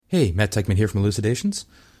Hey, Matt Teichman here from Elucidations.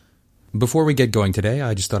 Before we get going today,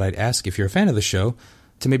 I just thought I'd ask if you're a fan of the show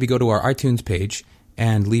to maybe go to our iTunes page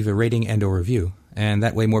and leave a rating and or review, and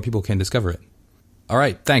that way more people can discover it. All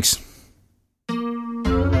right, thanks.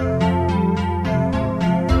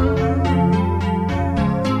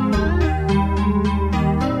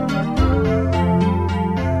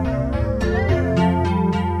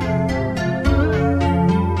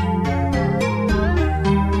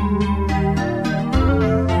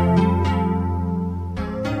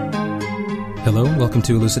 Hello and welcome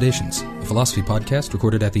to Elucidations, a philosophy podcast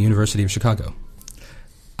recorded at the University of Chicago.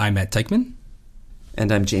 I'm Matt Teichman. And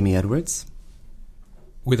I'm Jamie Edwards.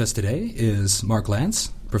 With us today is Mark Lance,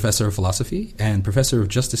 professor of philosophy and professor of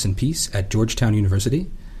justice and peace at Georgetown University,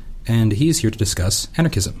 and he's here to discuss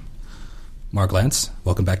anarchism. Mark Lance,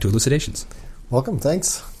 welcome back to Elucidations. Welcome,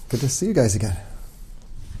 thanks. Good to see you guys again.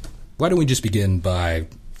 Why don't we just begin by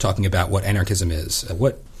talking about what anarchism is?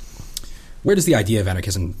 Where does the idea of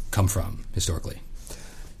anarchism come from, historically?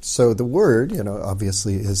 So the word,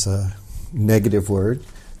 obviously is a negative word.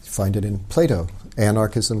 You find it in Plato.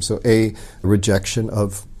 Anarchism, so a rejection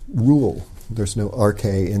of rule. There's no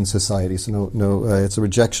arche in society, so it's a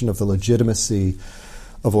rejection of the legitimacy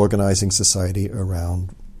of organizing society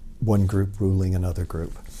around one group ruling another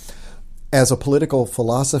group. As a political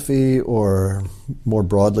philosophy, or more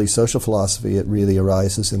broadly social philosophy, it really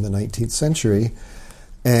arises in the 19th century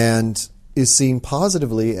and is seen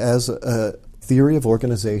positively as a theory of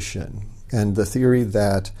organization, and the theory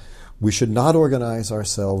that we should not organize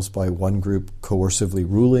ourselves by one group coercively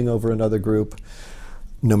ruling over another group,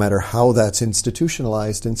 no matter how that's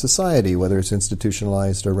institutionalized in society, whether it's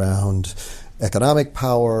institutionalized around economic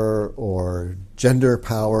power or gender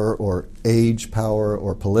power or age power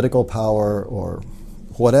or political power or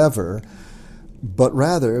whatever, but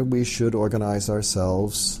rather we should organize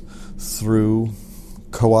ourselves through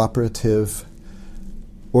cooperative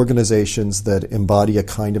organizations that embody a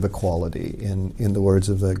kind of equality, in the words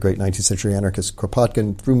of the great 19th century anarchist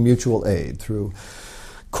Kropotkin, through mutual aid, through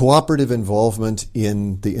cooperative involvement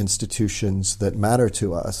in the institutions that matter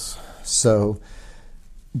to us. So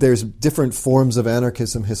there's different forms of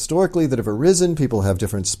anarchism historically that have arisen. People have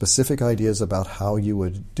different specific ideas about how you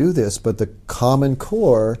would do this, but the common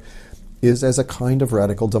core is as a kind of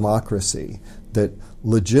radical democracy, that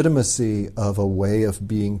legitimacy of a way of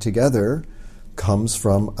being together comes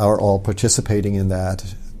from our all participating in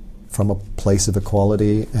that from a place of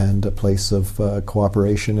equality and a place of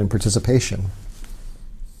cooperation and participation.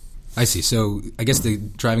 I see. So I guess the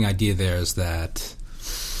driving idea there is that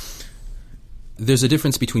there's a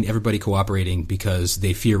difference between everybody cooperating because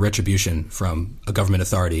they fear retribution from a government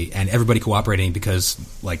authority and everybody cooperating because,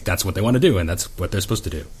 that's what they want to do and that's what they're supposed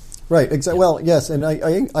to do. Right, exactly. Well, yes, and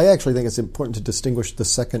I actually think it's important to distinguish the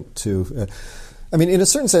second two. In a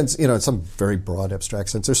certain sense, in some very broad, abstract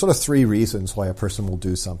sense, there's sort of three reasons why a person will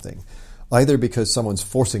do something. Either because someone's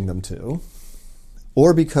forcing them to,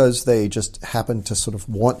 or because they just happen to sort of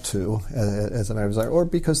want to, as an desire, or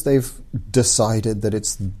because they've decided that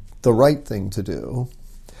it's the right thing to do.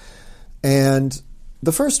 And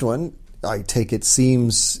the first one, I take it,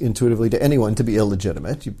 seems intuitively to anyone to be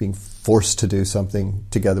illegitimate. You're being forced to do something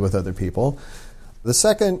together with other people. The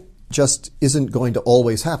second just isn't going to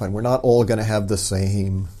always happen. We're not all going to have the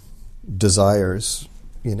same desires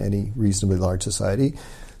in any reasonably large society.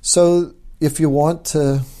 So if you want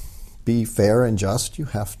to be fair and just, you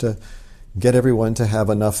have to get everyone to have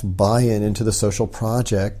enough buy-in into the social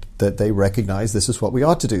project that they recognize this is what we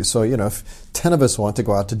ought to do. So, if 10 of us want to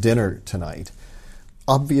go out to dinner tonight,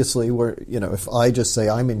 obviously, if I just say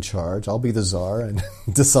I'm in charge, I'll be the czar and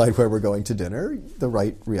decide where we're going to dinner, the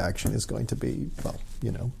right reaction is going to be,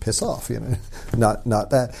 piss off, not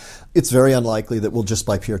that. It's very unlikely that we'll just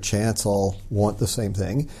by pure chance all want the same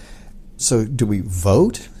thing. So do we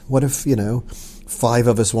vote? What if, 5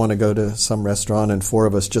 of us want to go to some restaurant and 4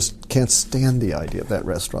 of us just can't stand the idea of that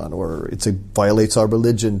restaurant, or it violates our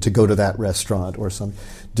religion to go to that restaurant or something?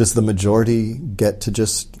 Does the majority get to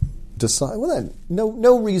just decide? Well, then,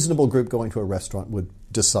 no reasonable group going to a restaurant would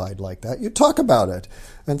decide like that. You talk about it,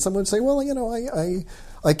 and someone would say, well,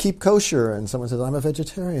 I keep kosher, and someone says, I'm a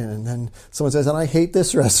vegetarian, and then someone says, and I hate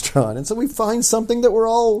this restaurant. And so we find something that we're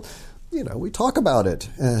all, we talk about it.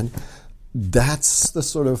 And that's the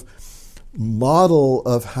sort of model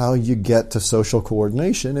of how you get to social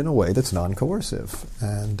coordination in a way that's non-coercive.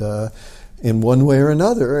 And in one way or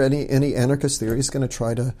another, any anarchist theory is going to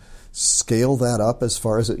try to scale that up as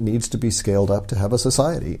far as it needs to be scaled up to have a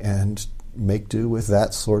society and make do with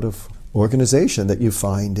that sort of organization that you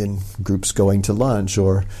find in groups going to lunch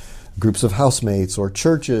or groups of housemates or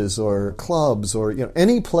churches or clubs or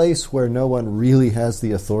any place where no one really has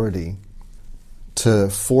the authority to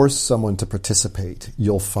force someone to participate,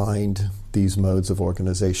 you'll find these modes of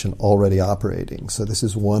organization already operating. So this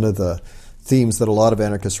is one of the themes that a lot of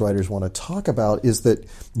anarchist writers want to talk about, is that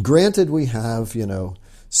granted we have,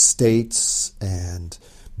 states and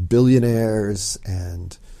billionaires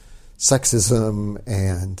and sexism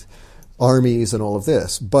and armies and all of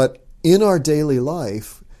this, but in our daily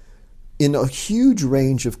life, in a huge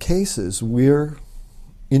range of cases, we're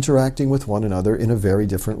interacting with one another in a very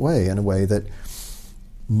different way, in a way that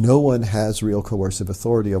no one has real coercive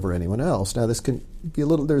authority over anyone else. Now, this can be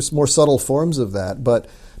there's more subtle forms of that, but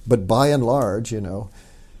by and large,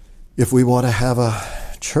 if we want to have a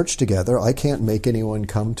church together, I can't make anyone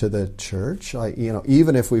come to the church.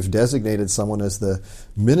 Even if we've designated someone as the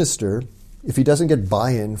minister, if he doesn't get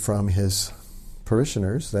buy-in from his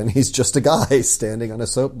parishioners, then he's just a guy standing on a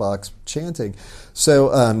soapbox chanting.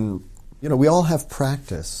 So, we all have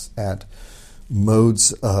practice at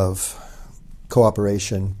modes of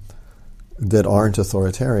cooperation that aren't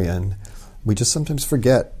authoritarian. We just sometimes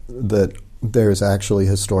forget that there's actually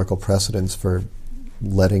historical precedence for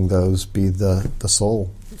letting those be the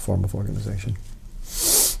sole form of organization.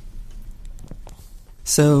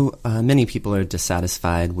 So many people are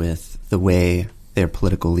dissatisfied with the way their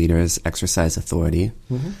political leaders exercise authority.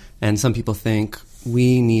 Mm-hmm. And some people think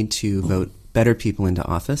we need to vote better people into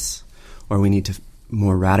office, or we need to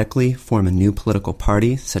more radically form a new political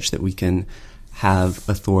party such that we can have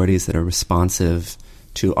authorities that are responsive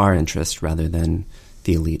to our interests rather than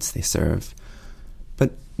the elites they serve.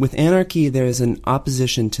 But with anarchy, there is an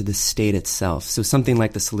opposition to the state itself. So something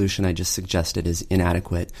like the solution I just suggested is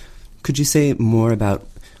inadequate. Could you say more about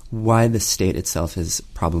why the state itself is a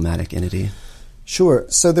problematic entity? Sure.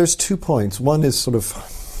 So there's 2 points. One is sort of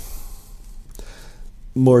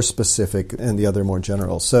more specific and the other more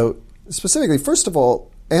general. So specifically, first of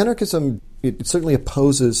all, anarchism, it certainly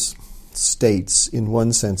opposes states in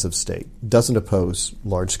one sense of state, doesn't oppose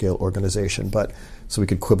large-scale organization, but so we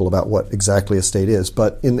could quibble about what exactly a state is.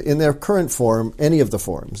 But in their current form, any of the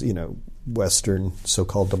forms, Western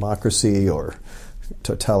so-called democracy or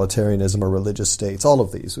totalitarianism or religious states, all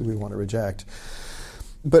of these we want to reject.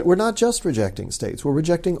 But we're not just rejecting states. We're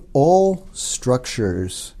rejecting all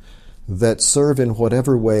structures that serve in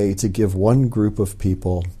whatever way to give one group of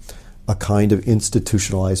people a kind of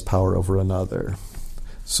institutionalized power over another.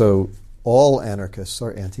 So all anarchists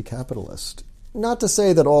are anti-capitalist. Not to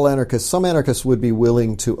say that some anarchists would be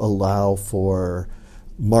willing to allow for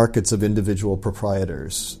markets of individual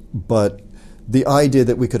proprietors, but the idea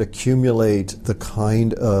that we could accumulate the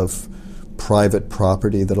kind of private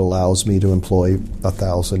property that allows me to employ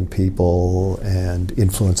 1,000 people and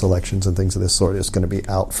influence elections and things of this sort is going to be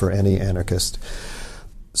out for any anarchist.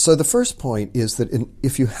 So the first point is that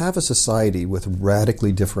if you have a society with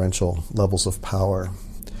radically differential levels of power,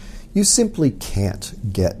 you simply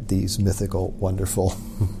can't get these mythical, wonderful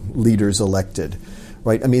leaders elected,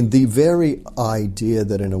 right? I mean, the very idea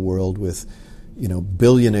that in a world with,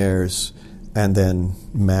 billionaires and then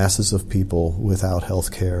masses of people without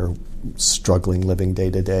health care, struggling, living day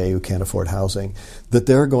to day, who can't afford housing, that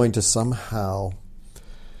they're going to somehow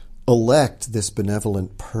elect this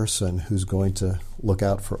benevolent person who's going to look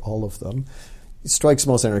out for all of them, it strikes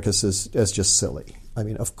most anarchists as just silly. I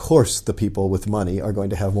mean, of course the people with money are going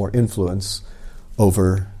to have more influence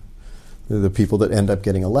over the people that end up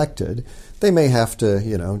getting elected. They may have to,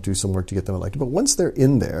 do some work to get them elected, but once they're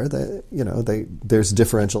in there, there's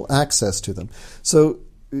differential access to them. So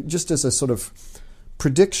just as a sort of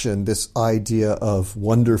prediction, this idea of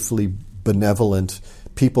wonderfully benevolent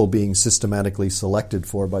people being systematically selected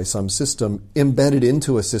for by some system embedded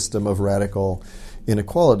into a system of radical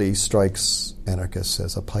inequality strikes anarchists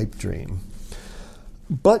as a pipe dream.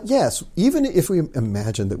 But yes, even if we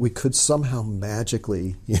imagine that we could somehow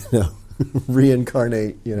magically,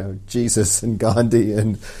 reincarnate, Jesus and Gandhi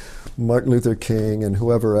and Martin Luther King and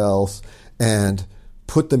whoever else, and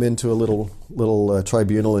put them into a little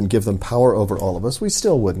tribunal and give them power over all of us, we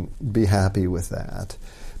still wouldn't be happy with that.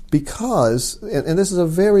 Because, and this is a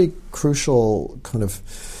very crucial kind of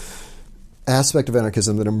aspect of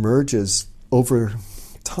anarchism that emerges over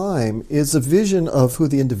time, is a vision of who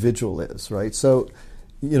the individual is, right? So,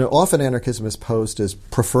 often anarchism is posed as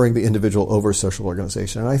preferring the individual over social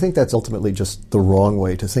organization, and I think that's ultimately just the wrong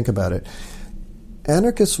way to think about it.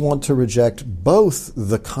 Anarchists want to reject both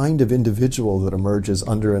the kind of individual that emerges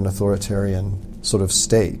under an authoritarian sort of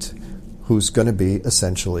state, who's going to be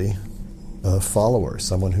essentially a follower,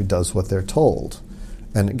 someone who does what they're told.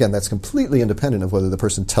 And again, that's completely independent of whether the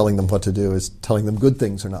person telling them what to do is telling them good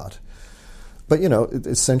things or not. But,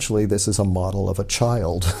 essentially this is a model of a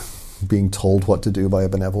child being told what to do by a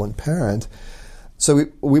benevolent parent. So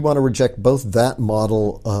we want to reject both that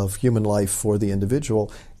model of human life for the individual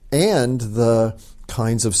and the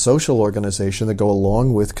kinds of social organization that go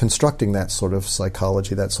along with constructing that sort of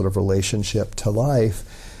psychology, that sort of relationship to life.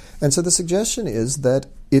 And so the suggestion is that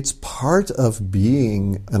it's part of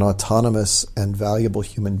being an autonomous and valuable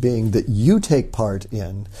human being that you take part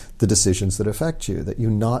in the decisions that affect you, that you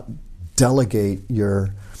not delegate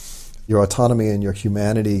your autonomy and your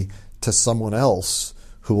humanity to someone else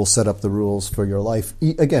who will set up the rules for your life,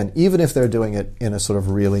 again, even if they're doing it in a sort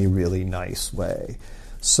of really, really nice way.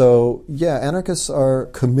 So, anarchists are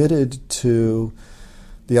committed to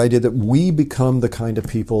the idea that we become the kind of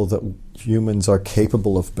people that humans are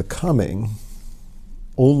capable of becoming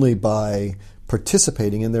only by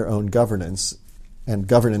participating in their own governance. And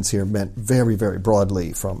governance here meant very, very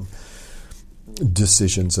broadly from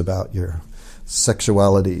decisions about your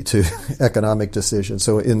sexuality to economic decisions.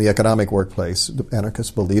 So in the economic workplace, the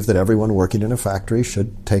anarchists believe that everyone working in a factory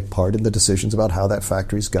should take part in the decisions about how that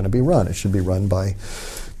factory is going to be run. It should be run by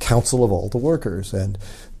council of all the workers. And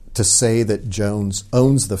to say that Jones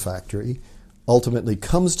owns the factory ultimately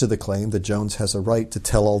comes to the claim that Jones has a right to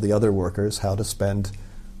tell all the other workers how to spend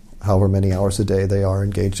however many hours a day they are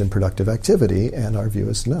engaged in productive activity. And our view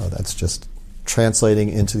is no, that's just translating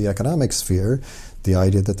into the economic sphere the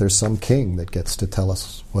idea that there's some king that gets to tell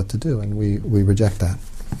us what to do, and we reject that.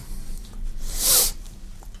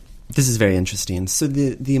 This is very interesting. So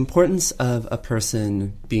the importance of a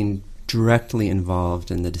person being directly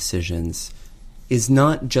involved in the decisions is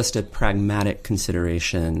not just a pragmatic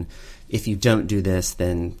consideration. If you don't do this,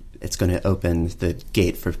 then it's going to open the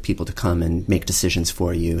gate for people to come and make decisions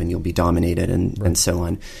for you, and you'll be dominated and so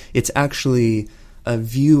on. It's actually a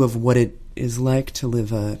view of what it is like to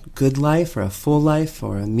live a good life or a full life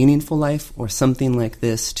or a meaningful life or something like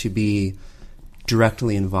this, to be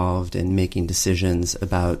directly involved in making decisions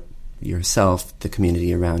about yourself, the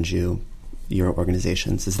community around you, your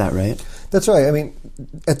organizations. Is that right? That's right. I mean,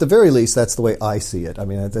 at the very least, that's the way I see it. I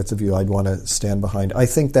mean, that's a view I'd want to stand behind. I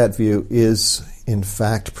think that view is, in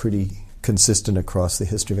fact, pretty consistent across the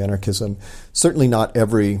history of anarchism. Certainly not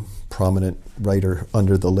every prominent writer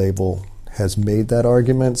under the label has made that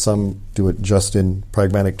argument. Some do it just in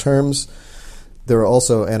pragmatic terms. There are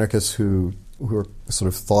also anarchists who are sort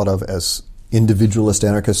of thought of as individualist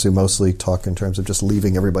anarchists who mostly talk in terms of just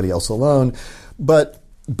leaving everybody else alone. But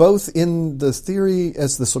both in the theory,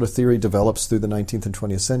 as the sort of theory develops through the 19th and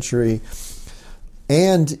 20th century,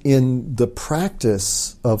 and in the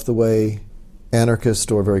practice of the way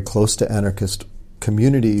anarchist or very close to anarchist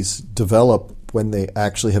communities develop when they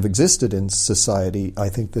actually have existed in society, I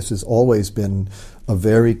think this has always been a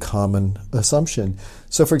very common assumption.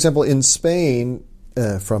 So, for example, in Spain,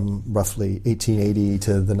 from roughly 1880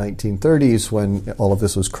 to the 1930s, when all of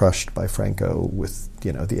this was crushed by Franco with,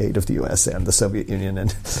 the aid of the U.S. and the Soviet Union,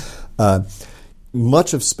 and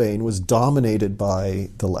much of Spain was dominated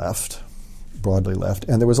by the left, broadly left,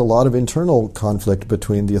 and there was a lot of internal conflict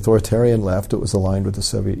between the authoritarian left that was aligned with the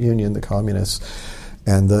Soviet Union, the communists,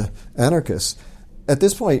 and the anarchists. At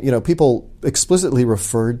this point, people explicitly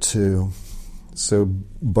referred to, so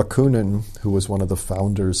Bakunin, who was one of the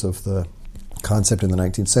founders of the concept in the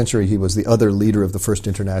 19th century, he was the other leader of the First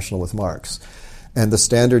International with Marx. And the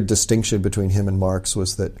standard distinction between him and Marx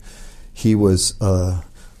was that he was a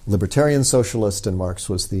libertarian socialist and Marx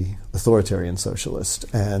was the authoritarian socialist.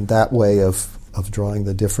 And that way of drawing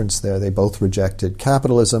the difference there, they both rejected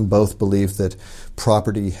capitalism, both believed that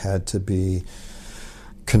property had to be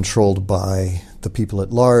controlled by the people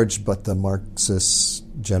at large, but the Marxists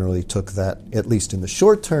generally took that, at least in the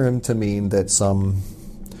short term, to mean that some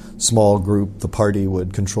small group, the party,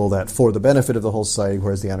 would control that for the benefit of the whole society,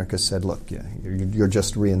 whereas the anarchists said, look, you're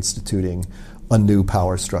just reinstituting a new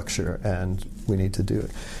power structure, and we need to do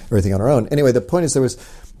everything on our own. Anyway, the point is there was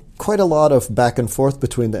quite a lot of back and forth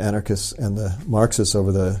between the anarchists and the Marxists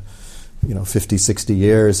over the 50, 60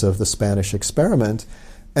 years of the Spanish experiment.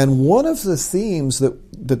 And one of the themes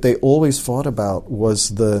that they always fought about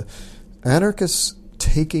was the anarchists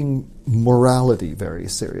taking morality very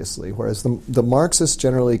seriously, whereas the Marxists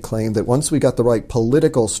generally claimed that once we got the right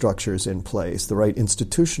political structures in place, the right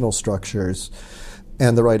institutional structures,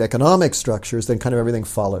 and the right economic structures, then kind of everything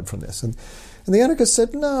followed from this. And the anarchists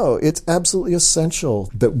said, no, it's absolutely essential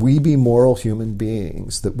that we be moral human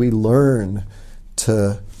beings, that we learn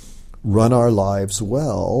to run our lives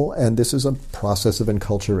well, and this is a process of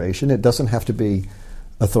enculturation. It doesn't have to be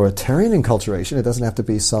authoritarian enculturation. It doesn't have to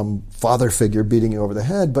be some father figure beating you over the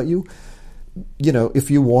head, but you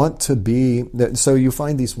if you want to be... So you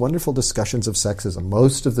find these wonderful discussions of sexism.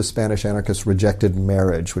 Most of the Spanish anarchists rejected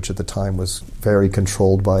marriage, which at the time was very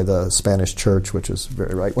controlled by the Spanish church, which is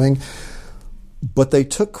very right-wing. But they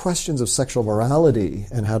took questions of sexual morality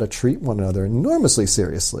and how to treat one another enormously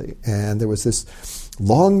seriously. And there was this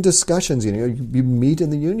long discussions. You meet in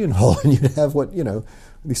the Union Hall and you'd have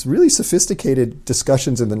these really sophisticated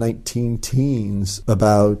discussions in the 19-teens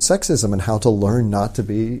about sexism and how to learn not to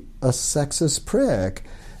be a sexist prick.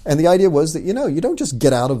 And the idea was that, you don't just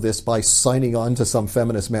get out of this by signing on to some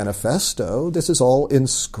feminist manifesto. This is all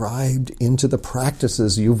inscribed into the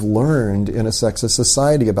practices you've learned in a sexist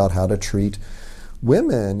society about how to treat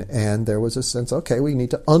women. And there was a sense, okay, we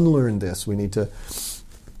need to unlearn this. We need to...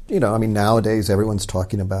 nowadays everyone's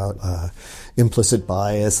talking about implicit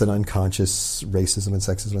bias and unconscious racism and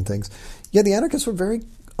sexism and things. Yeah, the anarchists were very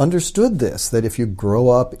understood this, that if you grow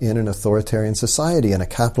up in an authoritarian society, in a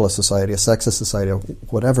capitalist society, a sexist society, or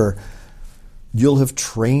whatever, you'll have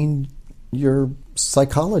trained your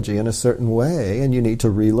psychology in a certain way, and you need to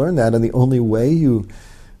relearn that. And the only way you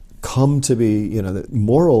come to be,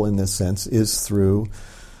 moral in this sense is through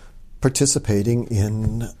participating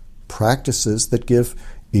in practices that give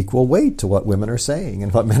equal weight to what women are saying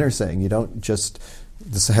and what men are saying. You don't just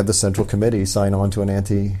have the Central Committee sign on to an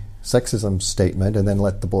anti-sexism statement and then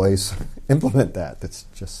let the boys implement that. That's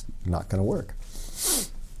just not going to work.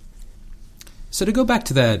 So to go back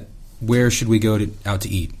to that, where should we go out to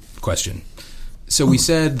eat question. So we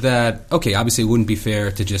said that, okay, obviously it wouldn't be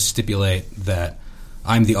fair to just stipulate that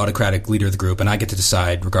I'm the autocratic leader of the group and I get to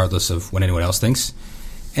decide regardless of what anyone else thinks.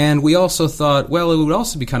 And we also thought, well, it would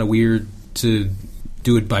also be kind of weird to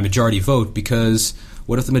do it by majority vote, because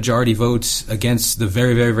what if the majority votes against the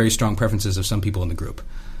very, very, very strong preferences of some people in the group?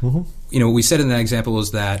 Mm-hmm. What we said in that example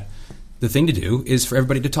is that the thing to do is for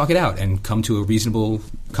everybody to talk it out and come to a reasonable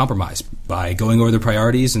compromise by going over their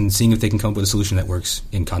priorities and seeing if they can come up with a solution that works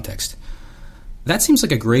in context. That seems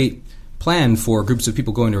like a great plan for groups of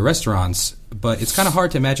people going to restaurants, but it's kind of hard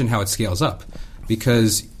to imagine how it scales up,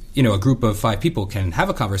 because a group of 5 people can have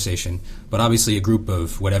a conversation, but obviously a group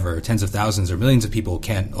of whatever, tens of thousands or millions of people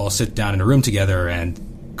can't all sit down in a room together and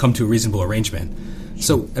come to a reasonable arrangement.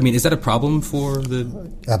 So, is that a problem for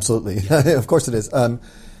the... Absolutely. Of course it is.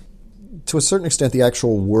 To a certain extent, the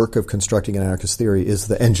actual work of constructing an anarchist theory is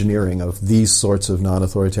the engineering of these sorts of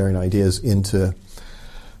non-authoritarian ideas into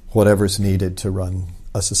whatever's needed to run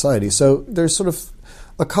a society. So there's sort of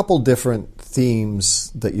a couple different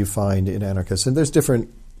themes that you find in anarchists, and there's different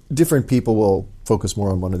people will focus more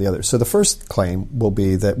on one or the other. So the first claim will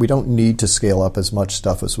be that we don't need to scale up as much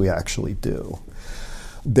stuff as we actually do.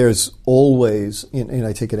 There's always, and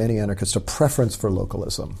I take it any anarchist, a preference for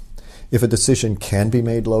localism. If a decision can be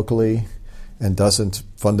made locally and doesn't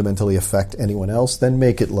fundamentally affect anyone else, then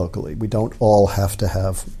make it locally. We don't all have to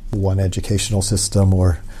have one educational system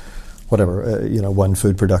or whatever, one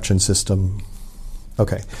food production system.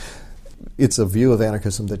 Okay. It's a view of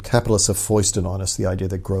anarchism that capitalists have foisted on us, the idea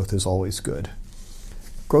that growth is always good.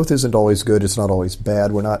 Growth isn't always good. It's not always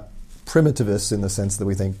bad. We're not primitivists in the sense that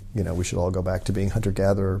we think, we should all go back to being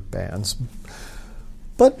hunter-gatherer bands.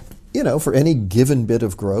 But, for any given bit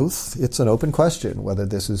of growth, it's an open question whether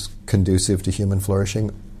this is conducive to human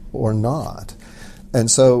flourishing or not. And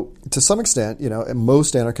so, to some extent,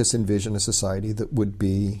 most anarchists envision a society that would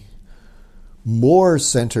be more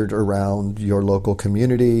centered around your local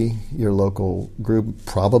community, your local group,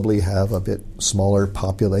 probably have a bit smaller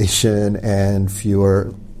population and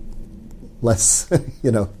less,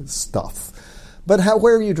 stuff. But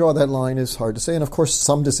where you draw that line is hard to say. And of course,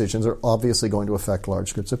 some decisions are obviously going to affect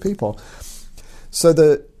large groups of people. So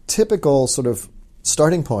the typical sort of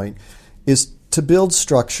starting point is to build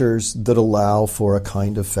structures that allow for a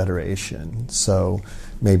kind of federation. So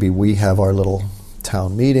maybe we have our little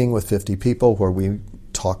town meeting with 50 people where we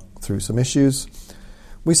talk through some issues.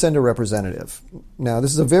 We send a representative. Now,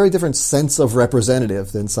 this is a very different sense of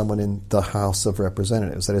representative than someone in the House of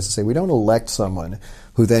Representatives. That is to say, we don't elect someone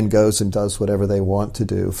who then goes and does whatever they want to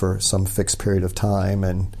do for some fixed period of time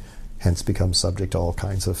and hence becomes subject to all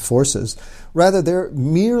kinds of forces. Rather, they're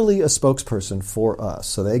merely a spokesperson for us.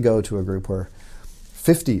 So they go to a group where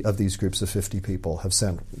 50 of these groups of 50 people have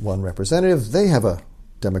sent one representative. They have a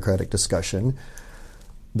democratic discussion.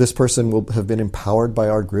 This person will have been empowered by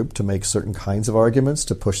our group to make certain kinds of arguments,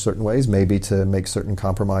 to push certain ways, maybe to make certain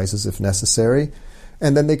compromises if necessary.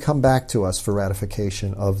 And then they come back to us for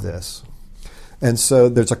ratification of this. And so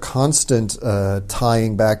there's a constant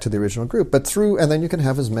tying back to the original group. And then you can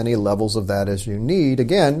have as many levels of that as you need.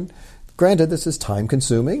 Again, granted, this is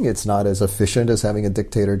time-consuming. It's not as efficient as having a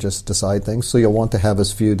dictator just decide things. So you'll want to have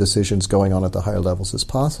as few decisions going on at the higher levels as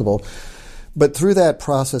possible. But through that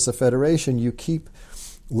process of federation, you keep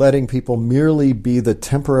letting people merely be the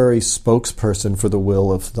temporary spokesperson for the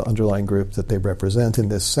will of the underlying group that they represent in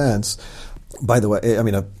this sense. By the way, I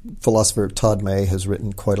mean, a philosopher, Todd May, has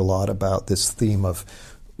written quite a lot about this theme of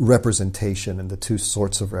representation and the two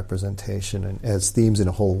sorts of representation, and as themes in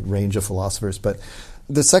a whole range of philosophers. But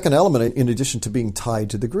the second element, in addition to being tied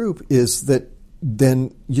to the group, is that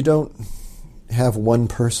then you don't have one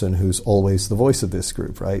person who's always the voice of this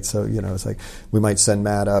group, right? So, it's like we might send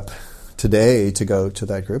Matt up today to go to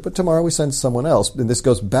that group, but tomorrow we send someone else. And this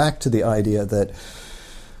goes back to the idea that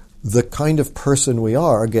the kind of person we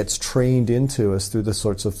are gets trained into us through the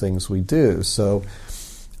sorts of things we do. So,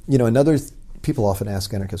 people often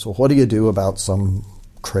ask anarchists, well, what do you do about some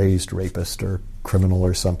crazed rapist or criminal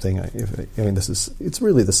or something? It's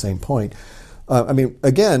really the same point.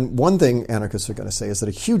 Again, one thing anarchists are going to say is that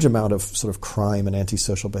a huge amount of sort of crime and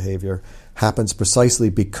antisocial behavior happens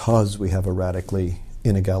precisely because we have a radically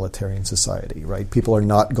inegalitarian society, right? People are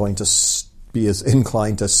not going to be as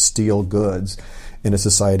inclined to steal goods in a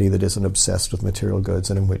society that isn't obsessed with material goods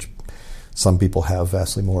and in which some people have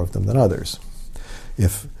vastly more of them than others.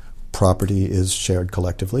 If property is shared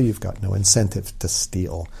collectively, you've got no incentive to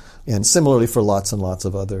steal. And similarly for lots and lots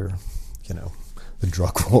of other, the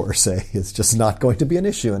drug war, say, is just not going to be an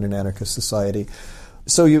issue in an anarchist society.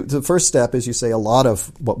 So the first step is you say a lot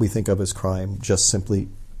of what we think of as crime just simply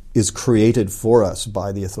is created for us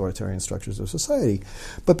by the authoritarian structures of society.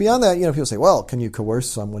 But beyond that, people say, well, can you coerce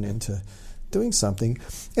someone into doing something?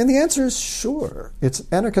 And the answer is sure.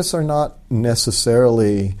 Anarchists are not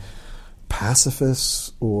necessarily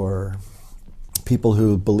pacifists or people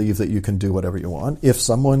who believe that you can do whatever you want. If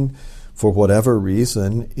someone, for whatever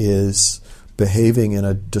reason, is behaving in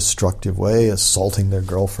a destructive way, assaulting their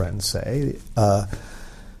girlfriend, say,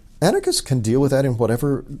 anarchists can deal with that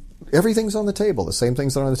in everything's on the table. The same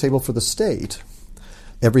things that are on the table for the state.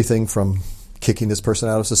 Everything from kicking this person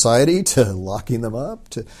out of society to locking them up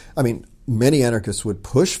to, many anarchists would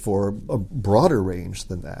push for a broader range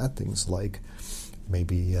than that. Things like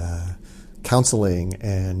maybe counseling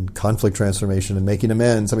and conflict transformation and making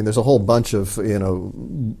amends. There's a whole bunch of,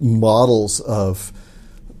 models of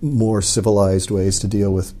more civilized ways to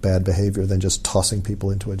deal with bad behavior than just tossing people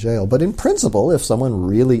into a jail. But in principle, if someone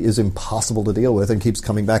really is impossible to deal with and keeps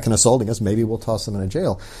coming back and assaulting us, maybe we'll toss them in a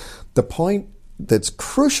jail. The point that's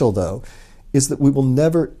crucial, though, is that we will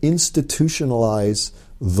never institutionalize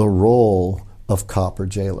the role of cop or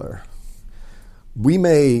jailer. We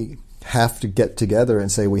may have to get together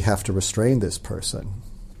and say we have to restrain this person.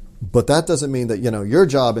 But that doesn't mean that, your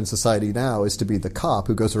job in society now is to be the cop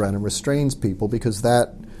who goes around and restrains people, because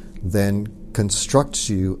that then constructs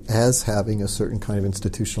you as having a certain kind of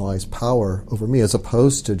institutionalized power over me, as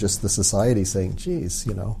opposed to just the society saying, geez,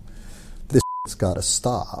 this has got to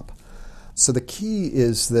stop. So the key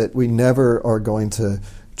is that we never are going to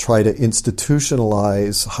try to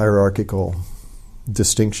institutionalize hierarchical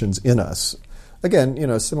distinctions in us. Again,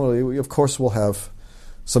 similarly, we, of course, will have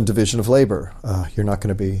some division of labor. You're not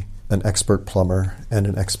going to be an expert plumber and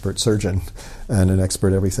an expert surgeon and an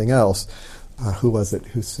expert everything else. Who was it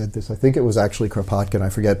who said this? I think it was actually Kropotkin, I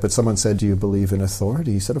forget, but someone said, do you believe in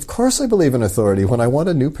authority? He said, of course I believe in authority. When I want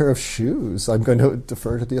a new pair of shoes, I'm going to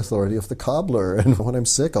defer to the authority of the cobbler. And when I'm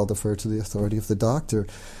sick, I'll defer to the authority of the doctor.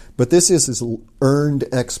 But this is earned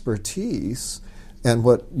expertise. And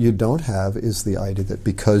what you don't have is the idea that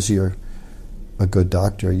because you're a good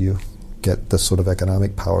doctor, you get the sort of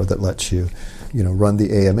economic power that lets you, run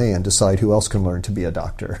the AMA and decide who else can learn to be a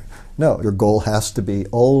doctor. No, your goal has to be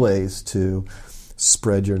always to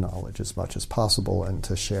spread your knowledge as much as possible and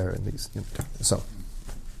to share in these.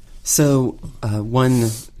 So one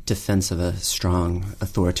defense of a strong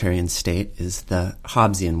authoritarian state is the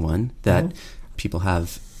Hobbesian one, that people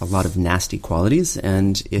have a lot of nasty qualities,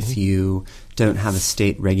 and if you don't have a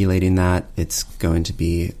state regulating that, it's going to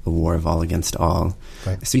be a war of all against all.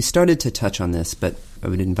 Right. So you started to touch on this, but I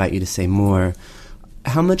would invite you to say more.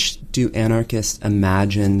 How much do anarchists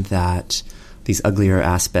imagine that these uglier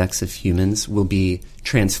aspects of humans will be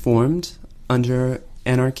transformed under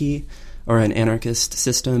anarchy or an anarchist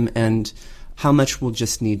system, and how much will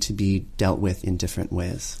just need to be dealt with in different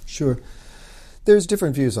ways? Sure. There's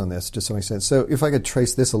different views on this to some extent. So if I could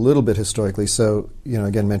trace this a little bit historically, so,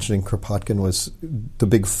 again, mentioning Kropotkin was the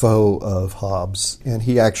big foe of Hobbes, and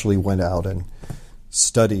he actually went out and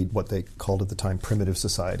studied what they called at the time primitive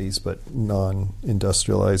societies, but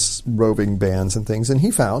non-industrialized roving bands and things. And he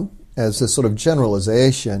found, as a sort of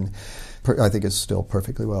generalization, I think it's still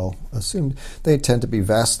perfectly well assumed, they tend to be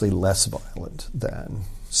vastly less violent than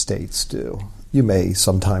states do. You may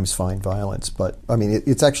sometimes find violence, but I mean,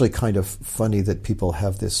 it's actually kind of funny that people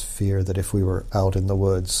have this fear that if we were out in the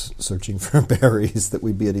woods searching for berries, that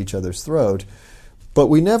we'd be at each other's throat. But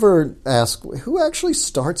we never ask who actually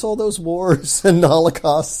starts all those wars and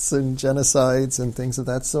holocausts and genocides and things of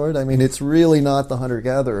that sort. I mean, it's really not the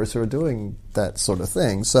hunter-gatherers who are doing that sort of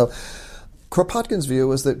thing. So Kropotkin's view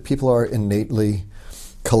was that people are innately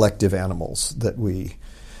collective animals,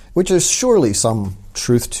 which there's surely some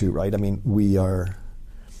truth to, right? I mean, we are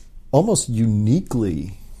almost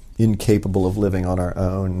uniquely incapable of living on our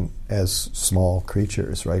own as small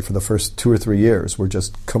creatures, right? For the first 2 or 3 years, we're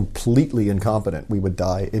just completely incompetent. We would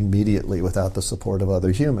die immediately without the support of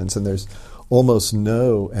other humans. And there's almost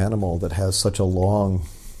no animal that has such a long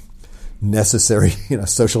necessary,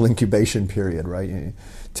 social incubation period, right?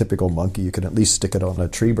 Typical monkey, you can at least stick it on a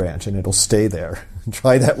tree branch and it'll stay there.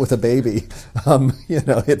 Try that with a baby.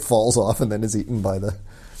 It falls off and then is eaten by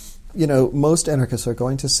most anarchists are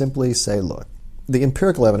going to simply say, look, the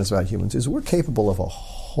empirical evidence about humans is we're capable of a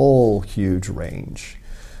whole huge range.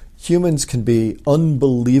 Humans can be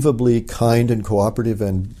unbelievably kind and cooperative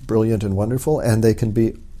and brilliant and wonderful, and they can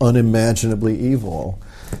be unimaginably evil.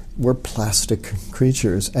 We're plastic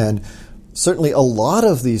creatures, and certainly a lot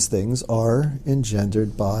of these things are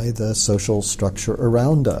engendered by the social structure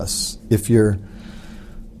around us. If you're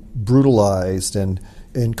brutalized and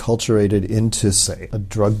enculturated into, say, a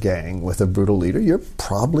drug gang with a brutal leader, you're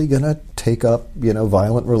probably going to take up,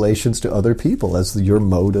 violent relations to other people as your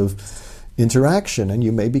mode of interaction, and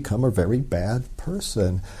you may become a very bad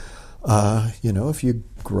person. If you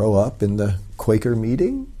grow up in the Quaker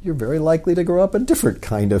meeting, you're very likely to grow up a different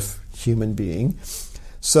kind of human being.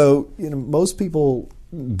 So, most people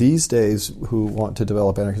these days who want to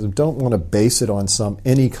develop anarchism don't want to base it on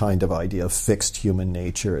any kind of idea of fixed human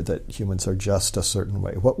nature, that humans are just a certain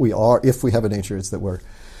way. What we are, if we have a nature, is that there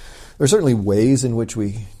are certainly ways in which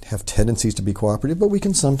we have tendencies to be cooperative, but we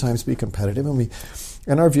can sometimes be competitive.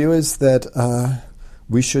 And our view is that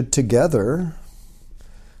we should together,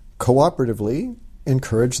 cooperatively,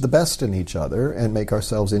 encourage the best in each other and make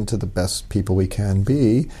ourselves into the best people we can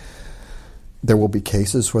be. There will be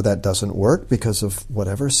cases where that doesn't work because of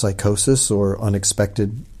whatever, psychosis or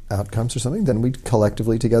unexpected outcomes or something. Then we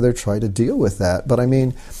collectively together try to deal with that. But I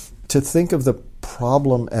mean, to think of the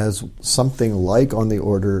problem as something like on the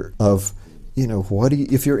order of,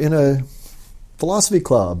 if you're in a philosophy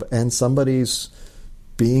club and somebody's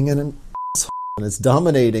being an asshole and it's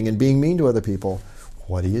dominating and being mean to other people,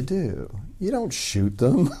 what do? You don't shoot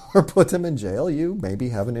them or put them in jail. You maybe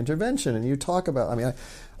have an intervention and you talk about,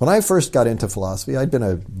 when I first got into philosophy, I'd been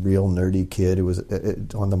a real nerdy kid who was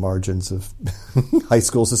on the margins of high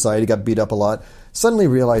school society, got beat up a lot, suddenly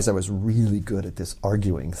realized I was really good at this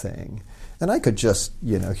arguing thing. And I could just,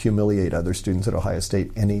 humiliate other students at Ohio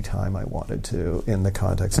State anytime I wanted to in the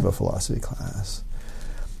context of a philosophy class.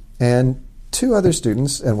 And 2 other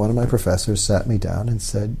students and one of my professors sat me down and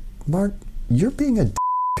said, Mark, you're being a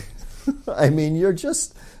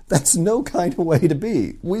that's no kind of way to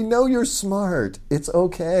be. We know you're smart. It's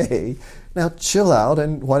okay. Now chill out,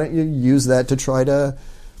 and why don't you use that to try to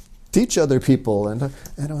teach other people? And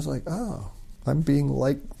I was like, oh, I'm being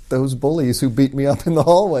like those bullies who beat me up in the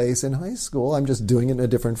hallways in high school. I'm just doing it in a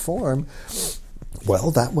different form. Well,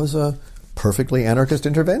 that was a perfectly anarchist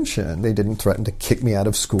intervention. They didn't threaten to kick me out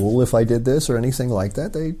of school if I did this or anything like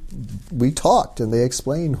that. We talked, and they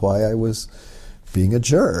explained why I was being a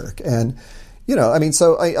jerk. And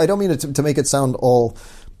so I don't mean to make it sound all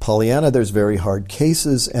Pollyanna. There's very hard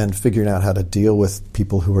cases, and figuring out how to deal with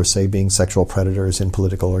people who are, say, being sexual predators in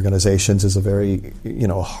political organizations is a very,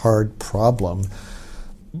 hard problem.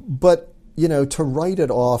 But, to write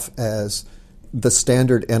it off as the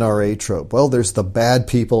standard NRA trope, well, there's the bad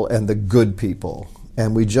people and the good people,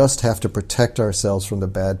 and we just have to protect ourselves from the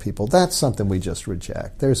bad people, that's something we just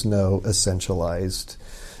reject. There's no essentialized,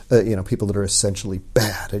 people that are essentially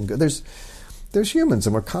bad and good. There's humans,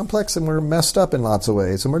 and we're complex, and we're messed up in lots of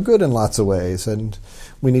ways, and we're good in lots of ways, and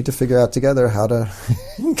we need to figure out together how to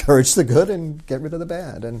encourage the good and get rid of the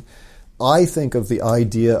bad. And I think of the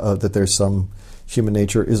idea of that there's some human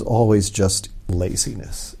nature is always just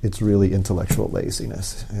laziness. It's really intellectual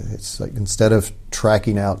laziness. It's like, instead of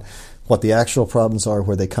tracking out what the actual problems are,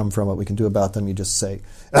 where they come from, what we can do about them, you just say,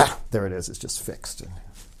 there it is, it's just fixed.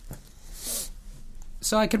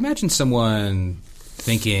 So I could imagine someone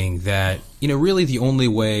thinking that, really the only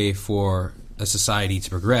way for a society to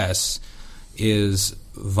progress is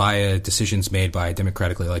via decisions made by a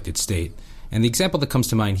democratically elected state. And the example that comes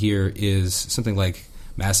to mind here is something like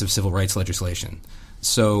massive civil rights legislation.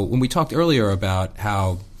 So when we talked earlier about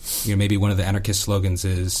how, maybe one of the anarchist slogans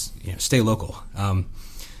is, stay local.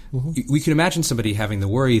 we can imagine somebody having the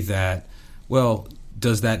worry that, well,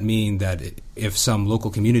 does that mean that if some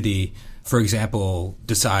local community, for example,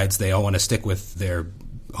 decides they all want to stick with their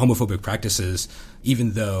homophobic practices,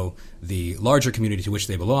 even though the larger community to which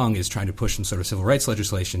they belong is trying to push some sort of civil rights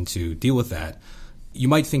legislation to deal with that, you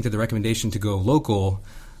might think that the recommendation to go local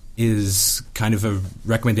is kind of a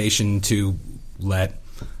recommendation to let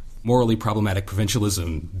morally problematic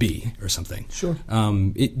provincialism be or something. Sure.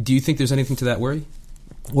 Do you think there's anything to that worry?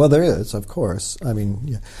 Well, there is, of course. I mean,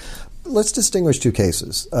 yeah. Let's distinguish two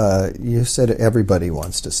cases. You said everybody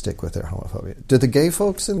wants to stick with their homophobia. Do the gay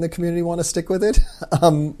folks in the community want to stick with it?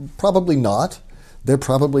 Probably not. They're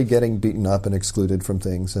probably getting beaten up and excluded from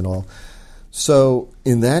things and all. So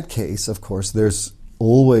in that case, of course, there's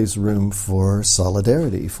always room for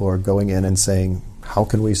solidarity, for going in and saying, how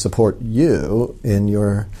can we support you in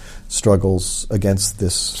your struggles against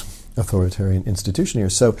this authoritarian institution here?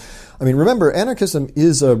 So, I mean, remember, anarchism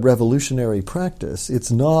is a revolutionary practice.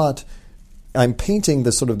 It's not, I'm painting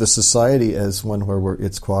the sort of the society as one where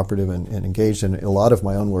it's cooperative and engaged, and a lot of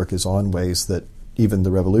my own work is on ways that even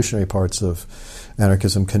the revolutionary parts of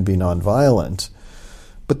anarchism can be nonviolent.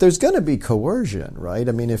 But there's going to be coercion, right?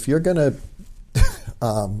 I mean, if you're going to,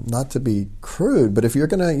 not to be crude, but if you're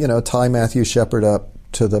going to, tie Matthew Shepard up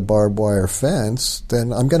to the barbed wire fence,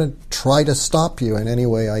 then I'm going to try to stop you in any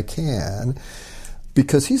way I can,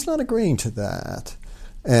 because he's not agreeing to that.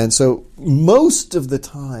 And so most of the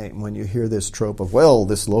time when you hear this trope of, well,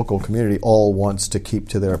 this local community all wants to keep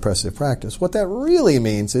to their oppressive practice, what that really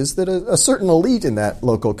means is that a certain elite in that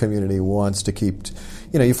local community wants to keep,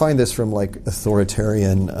 you find this from like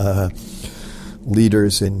authoritarian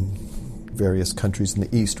leaders in various countries in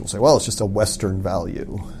the East will say, well, it's just a Western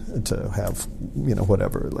value to have,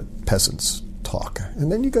 whatever, like peasants talk.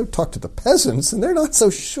 And then you go talk to the peasants, and they're not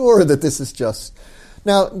so sure that this is just...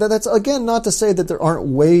 Now, that's, again, not to say that there aren't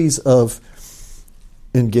ways of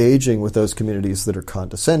engaging with those communities that are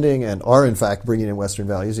condescending and are, in fact, bringing in Western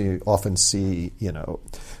values. And you often see,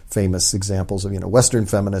 famous examples of, Western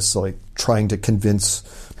feminists like trying to convince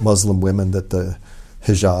Muslim women that the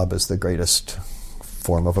hijab is the greatest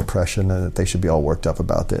form of oppression and that they should be all worked up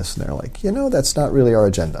about this. And they're like, that's not really our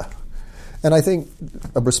agenda. And I think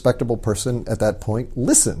a respectable person at that point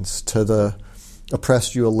listens to the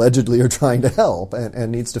oppressed you allegedly are trying to help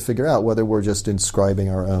and needs to figure out whether we're just inscribing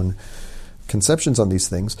our own conceptions on these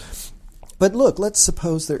things. But look, let's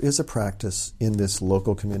suppose there is a practice in this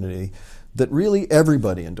local community that really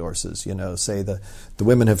everybody endorses. Say the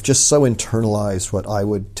women have just so internalized what I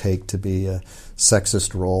would take to be a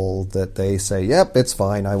sexist role that they say, yep, it's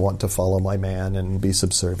fine, I want to follow my man and be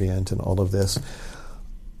subservient and all of this.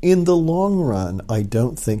 In the long run, I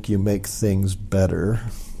don't think you make things better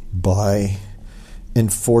by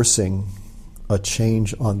enforcing a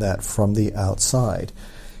change on that from the outside.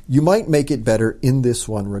 You might make it better in this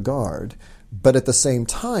one regard, but at the same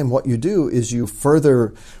time, what you do is you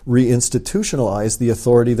further reinstitutionalize the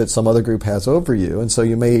authority that some other group has over you. And so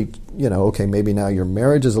you may, maybe now your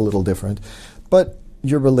marriage is a little different, but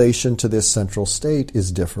your relation to this central state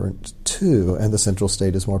is different too, and the central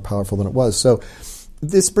state is more powerful than it was. So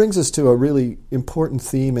this brings us to a really important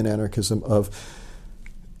theme in anarchism of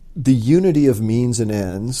the unity of means and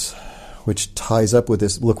ends, which ties up with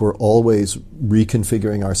this, look, we're always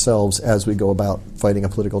reconfiguring ourselves as we go about fighting a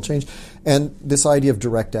political change, and this idea of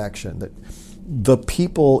direct action, that the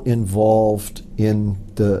people involved in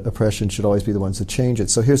the oppression should always be the ones that change it.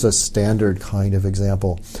 So here's a standard kind of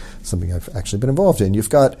example, something I've actually been involved in. You've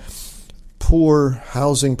got poor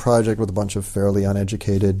housing project with a bunch of fairly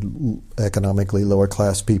uneducated, economically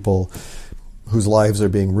lower-class people whose lives are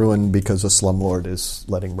being ruined because a slumlord is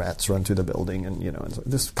letting rats run through the building, and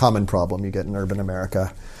this common problem you get in urban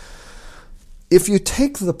America. If you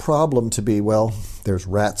take the problem to be, well, there's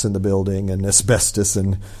rats in the building and asbestos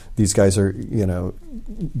and these guys are,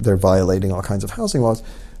 they're violating all kinds of housing laws,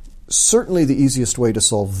 certainly the easiest way to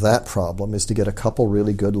solve that problem is to get a couple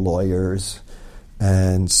really good lawyers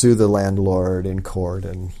and sue the landlord in court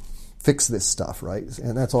and fix this stuff, right?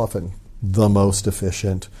 And that's often the most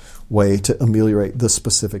efficient way to ameliorate the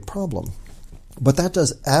specific problem. But that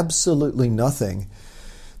does absolutely nothing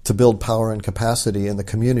to build power and capacity in the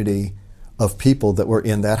community of people that were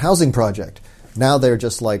in that housing project. Now they're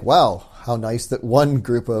just like, wow, how nice that one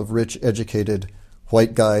group of rich, educated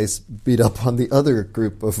white guys beat up on the other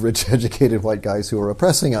group of rich, educated white guys who are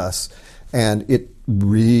oppressing us. And it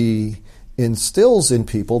reinstills in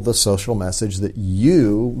people the social message that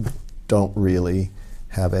you don't really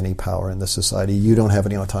have any power in the society. You don't have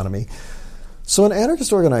any autonomy. So an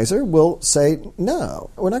anarchist organizer will say, no,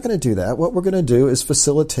 we're not going to do that. What we're going to do is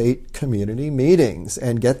facilitate community meetings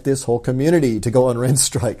and get this whole community to go on rent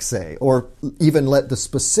strike, say, or even let the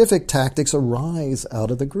specific tactics arise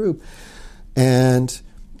out of the group. And,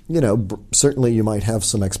 certainly you might have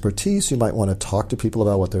some expertise. You might want to talk to people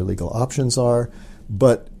about what their legal options are.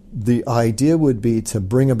 But the idea would be to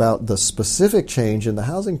bring about the specific change in the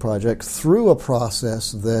housing project through a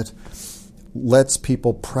process that lets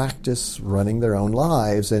people practice running their own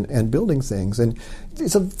lives and building things. And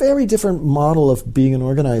it's a very different model of being an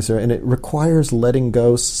organizer, and it requires letting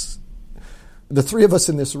go. The three of us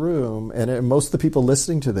in this room, and most of the people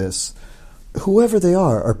listening to this, whoever they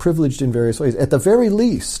are privileged in various ways. At the very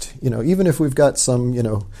least, even if we've got some,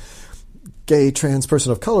 gay trans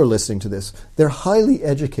person of color listening to this, they're highly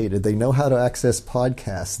educated. They know how to access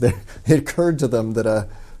podcasts. It occurred to them that a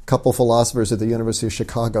couple philosophers at the University of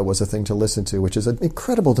Chicago was a thing to listen to, which is an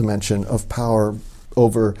incredible dimension of power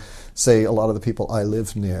over, say, a lot of the people I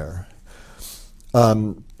live near.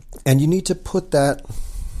 And you need to put that,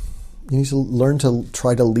 you need to learn to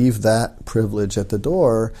try to leave that privilege at the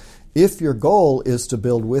door if your goal is to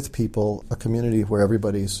build with people a community where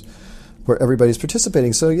everybody's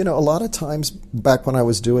participating. So, a lot of times back when I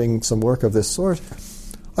was doing some work of this sort,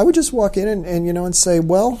 I would just walk in and say,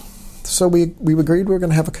 well, so we agreed we were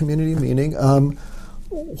going to have a community meeting.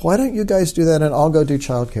 Why don't you guys do that and I'll go do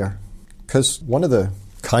childcare? Because one of the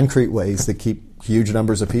concrete ways that keep huge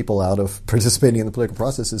numbers of people out of participating in the political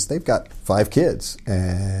process is they've got 5 kids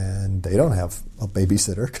and they don't have a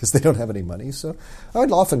babysitter because they don't have any money. So I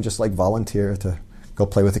would often just volunteer to go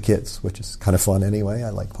play with the kids, which is kind of fun anyway. I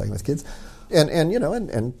like playing with kids. And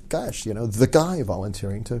gosh, the guy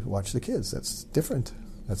volunteering to watch the kids, that's different.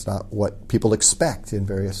 That's not what people expect in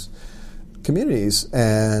various communities.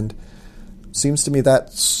 And seems to me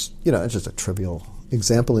that's, it's just a trivial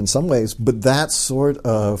example in some ways, but that sort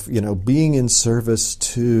of, being in service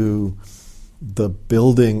to the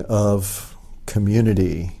building of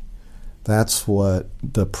community, that's what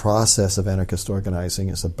the process of anarchist organizing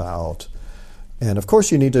is about. And of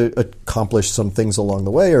course you need to accomplish some things along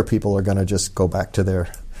the way or people are going to just go back to the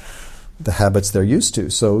habits they're used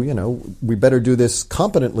to. So, we better do this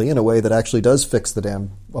competently in a way that actually does fix the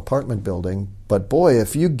damn apartment building. But boy,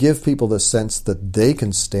 if you give people the sense that they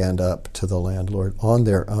can stand up to the landlord on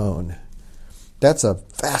their own, that's a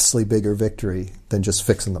vastly bigger victory than just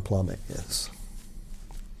fixing the plumbing is.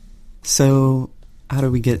 So how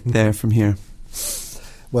do we get there from here?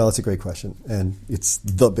 Well, it's a great question, and it's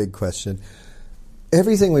the big question.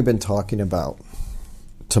 Everything we've been talking about,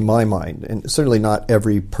 to my mind, and certainly not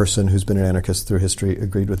every person who's been an anarchist through history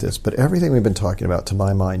agreed with this, but everything we've been talking about, to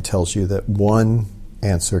my mind, tells you that one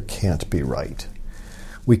answer can't be right.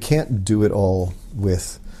 We can't do it all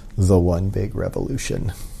with the one big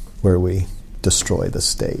revolution where we destroy the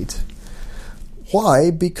state. Why?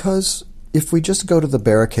 Because if we just go to the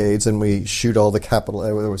barricades and we shoot all the capital,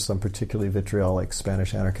 there was some particularly vitriolic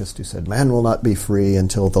Spanish anarchist who said, man will not be free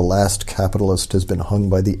until the last capitalist has been hung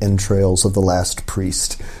by the entrails of the last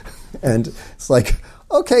priest. And it's like,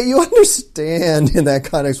 okay, you understand in that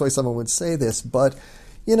context why someone would say this, but,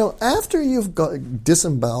 after you've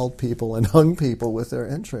disemboweled people and hung people with their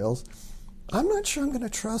entrails, I'm not sure I'm going to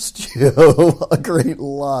trust you a great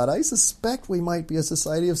lot. I suspect we might be a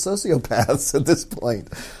society of sociopaths at this point.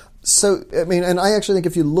 So, and I actually think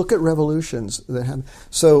if you look at revolutions that happen,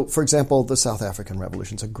 so, for example, the South African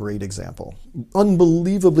Revolution is a great example.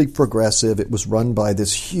 Unbelievably progressive. It was run by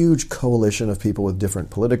this huge coalition of people with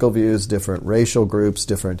different political views, different racial groups,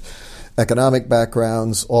 different economic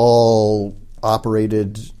backgrounds, all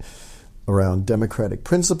operated around democratic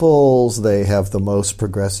principles. They have the most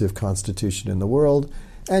progressive constitution in the world.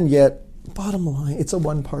 And yet, bottom line, it's a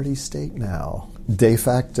one-party state now, de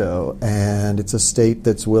facto, and it's a state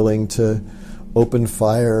that's willing to open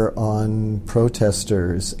fire on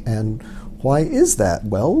protesters. And why is that?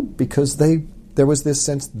 Well, because there was this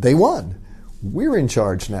sense they won. We're in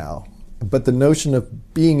charge now. But the notion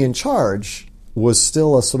of being in charge was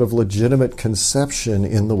still a sort of legitimate conception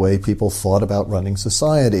in the way people thought about running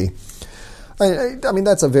society. I mean,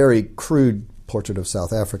 that's a very crude portrait of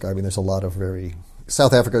South Africa. There's a lot of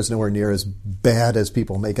South Africa is nowhere near as bad as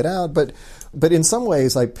people make it out, but in some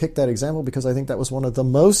ways I picked that example because I think that was one of the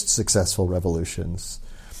most successful revolutions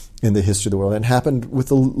in the history of the world and happened with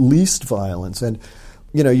the least violence. And,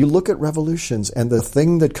 you look at revolutions and the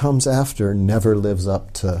thing that comes after never lives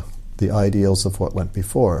up to the ideals of what went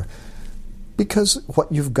before. Because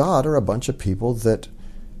what you've got are a bunch of people that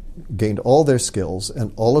gained all their skills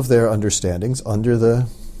and all of their understandings under the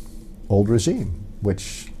old regime,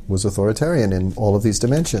 which was authoritarian in all of these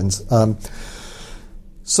dimensions.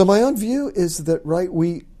 So my own view is that,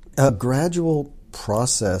 a gradual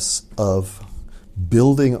process of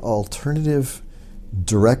building alternative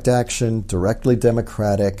direct action, directly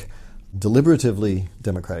democratic, deliberatively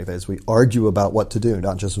democratic, that is, we argue about what to do,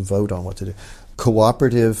 not just vote on what to do,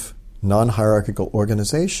 cooperative, non-hierarchical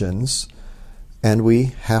organizations, and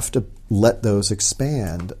we have to let those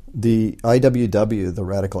expand. The IWW, the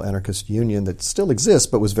Radical Anarchist Union that still exists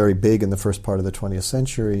but was very big in the first part of the 20th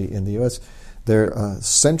century in the U.S., their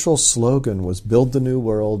central slogan was "Build the new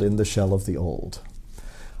world in the shell of the old."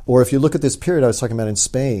 Or if you look at this period I was talking about in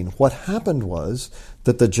Spain, what happened was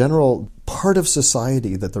that the general part of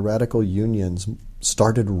society that the radical unions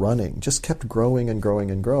started running just kept growing and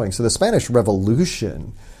growing and growing. So the Spanish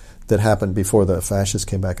Revolution that happened before the fascists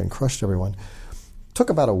came back and crushed everyone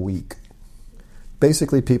took about a week.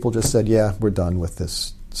 Basically, people just said, yeah, we're done with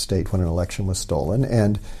this state when an election was stolen.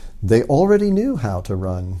 And they already knew how to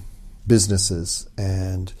run businesses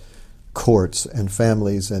and courts and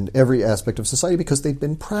families and every aspect of society because they'd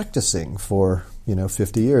been practicing for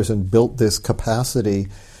 50 years and built this capacity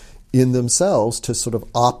in themselves to sort of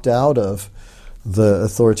opt out of the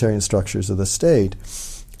authoritarian structures of the state.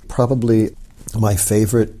 Probably my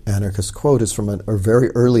favorite anarchist quote is from a very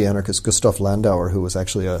early anarchist, Gustav Landauer, who was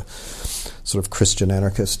actually a sort of Christian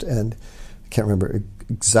anarchist, and I can't remember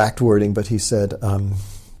exact wording, but he said,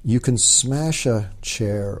 you can smash a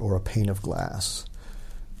chair or a pane of glass,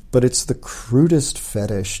 but it's the crudest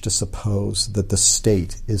fetish to suppose that the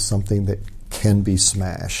state is something that can be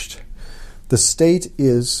smashed. The state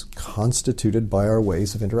is constituted by our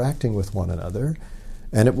ways of interacting with one another,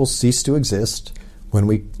 and it will cease to exist when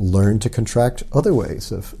we learn to contract other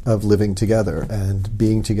ways of living together and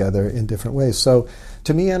being together in different ways. So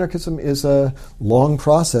to me, anarchism is a long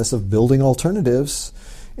process of building alternatives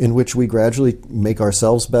in which we gradually make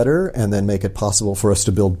ourselves better and then make it possible for us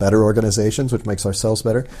to build better organizations, which makes ourselves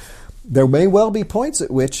better. There may well be points at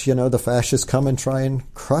which, the fascists come and try and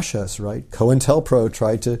crush us, right? COINTELPRO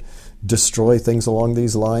tried to destroy things along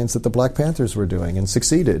these lines that the Black Panthers were doing and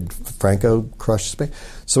succeeded. Franco crushed Spain.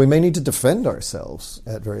 So we may need to defend ourselves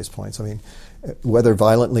at various points. I mean, whether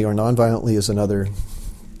violently or non-violently is another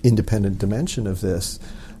independent dimension of this.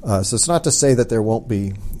 So it's not to say that there won't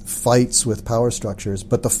be fights with power structures,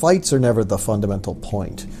 but the fights are never the fundamental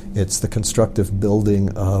point. It's the constructive building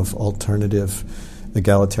of alternative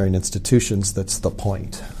egalitarian institutions that's the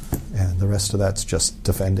point. And the rest of that's just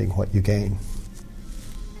defending what you gain.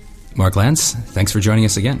 Mark Lantz, thanks for joining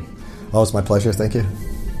us again. Oh, it's my pleasure. Thank you.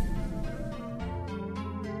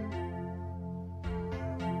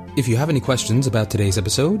 If you have any questions about today's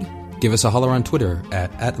episode, give us a holler on Twitter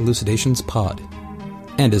at @ElucidationsPod.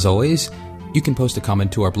 And as always, you can post a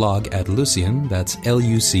comment to our blog at Lucian, that's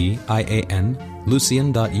Lucian,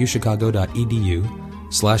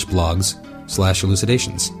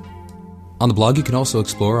 lucian.uchicago.edu/blogs/elucidations. On the blog, you can also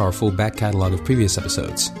explore our full back catalog of previous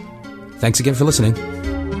episodes. Thanks again for listening.